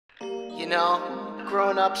know,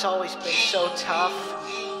 growing up's always been so tough.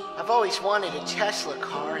 I've always wanted a Tesla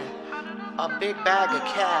car and a big bag of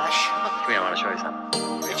cash. Come here, I want to show you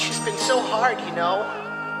something. It's just been so hard, you know.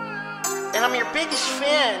 And I'm your biggest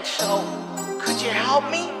fan, so could you help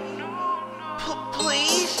me?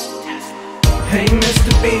 Please? Hey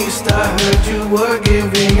Mr. Beast, I heard you were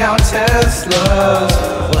giving out Teslas.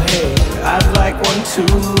 Well hey, I'd like one too.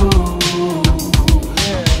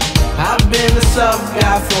 I've been a sub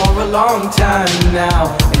guy for a long time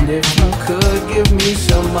now, and if you could give me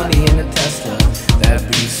some money in a Tesla, that'd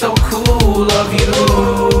be so cool of you.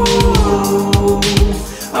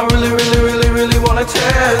 I really want a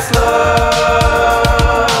Tesla,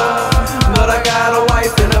 but I got a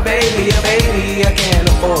wife and a baby, I can't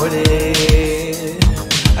afford it.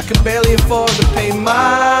 I can barely afford to pay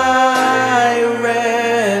my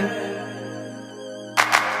rent.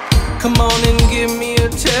 Come on and give me a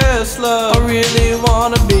Tesla. I really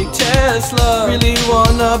want a big Tesla. Really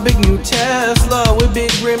want a big new Tesla with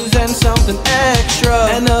big rims and something extra,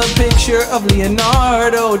 and a picture of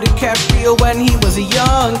Leonardo DiCaprio when he was a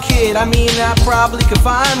young kid. I mean, I probably could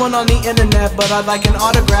find one on the internet, but I'd like an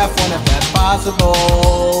autographed one if that's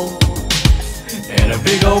possible. And a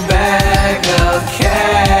big old bag of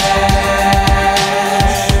cash.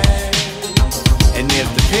 And if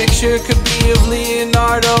the picture could be of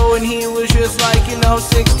Leonardo and he was just like,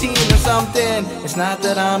 16 or something. It's not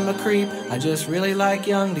that I'm a creep, I just really like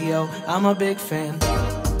young Dio. I'm a big fan.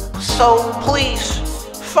 So please,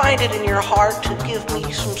 find it in your heart to give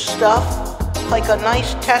me some stuff, like a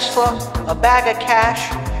nice Tesla, a bag of cash.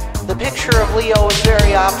 The picture of Leo is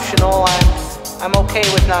very optional. I'm okay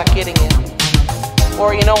with not getting it.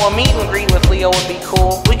 Or a meet and greet with Leo would be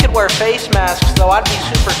cool. We could wear face masks though, I'd be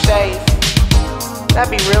super safe.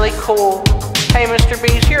 That'd be really cool. Hey Mr.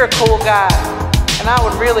 Beast, you're a cool guy, and I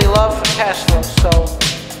would really love a Tesla, so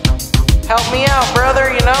help me out, brother,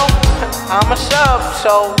 I'm a sub,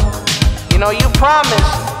 so, you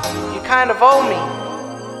promised, you kind of owe me.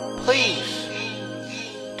 Please,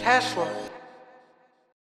 Tesla.